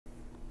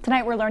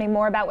Tonight we're learning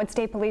more about what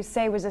state police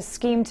say was a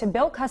scheme to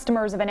bill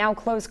customers of a now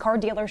closed car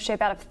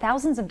dealership out of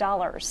thousands of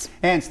dollars.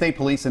 And state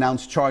police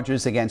announced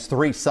charges against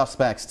 3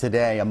 suspects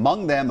today,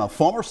 among them a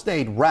former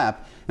state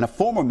rep and a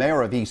former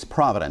mayor of East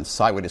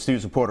Providence. Eyewitness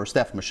News reporter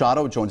Steph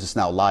Machado joins us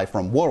now live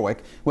from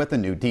Warwick with the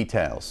new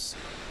details.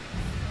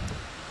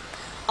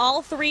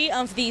 All 3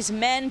 of these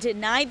men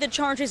denied the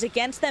charges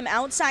against them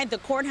outside the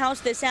courthouse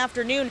this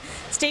afternoon.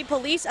 State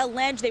police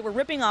allege they were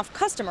ripping off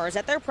customers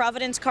at their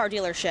Providence car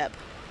dealership.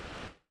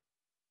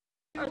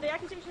 Are the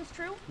accusations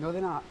true? No,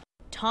 they're not.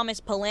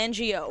 Thomas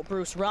Pelangio,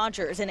 Bruce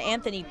Rogers, and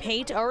Anthony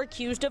Pate are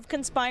accused of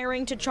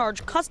conspiring to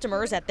charge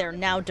customers at their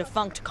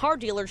now-defunct car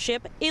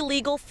dealership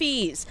illegal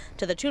fees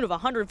to the tune of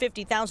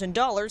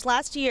 $150,000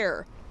 last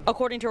year.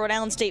 According to Rhode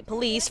Island State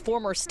Police,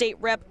 former state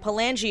rep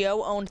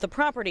Pelangio owned the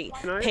property.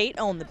 Pate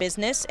owned the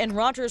business, and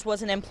Rogers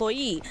was an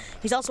employee.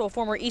 He's also a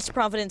former East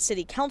Providence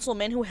city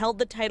councilman who held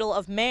the title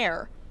of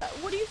mayor.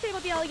 What do you say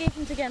about the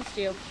allegations against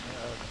you?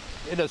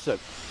 Innocent.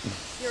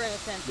 You're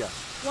innocent? Yeah.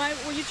 Why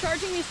were you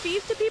charging these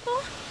fees to people?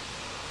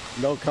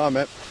 No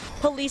comment.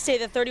 Police say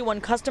the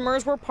 31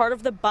 customers were part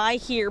of the Buy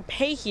Here,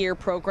 Pay Here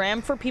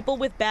program for people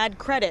with bad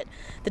credit.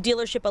 The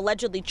dealership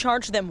allegedly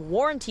charged them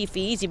warranty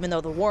fees, even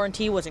though the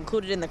warranty was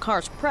included in the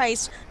car's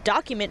price,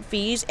 document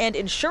fees, and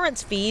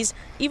insurance fees,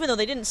 even though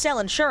they didn't sell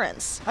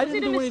insurance. I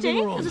didn't do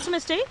anything wrong. Is this a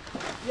mistake?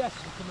 Yes,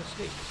 it's a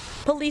mistake.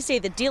 Police say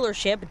the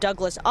dealership,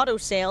 Douglas Auto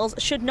Sales,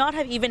 should not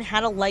have even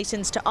had a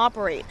license to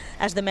operate,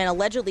 as the men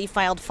allegedly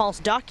filed false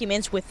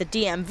documents with the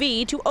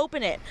DMV to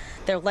open it.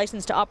 Their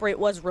license to operate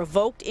was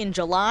revoked in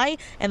July,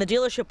 and the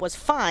dealership was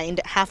fined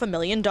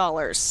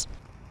 $500,000.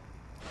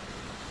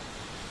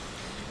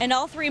 And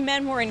all 3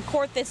 men were in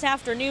court this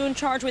afternoon,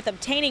 charged with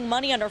obtaining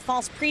money under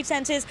false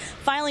pretenses,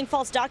 filing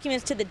false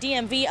documents to the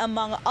DMV,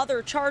 among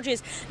other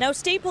charges. Now,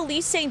 state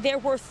police saying there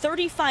were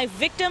 35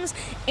 victims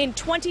in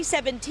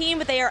 2017,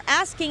 but they are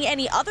asking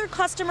any other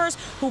customers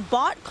who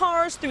bought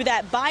cars through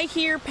that Buy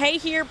Here, Pay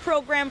Here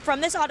program from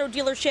this auto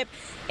dealership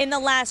in the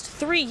last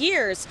 3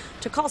 years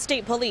to call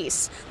state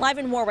police. Live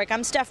in Warwick,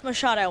 I'm Steph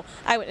Machado,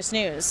 Eyewitness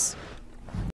News.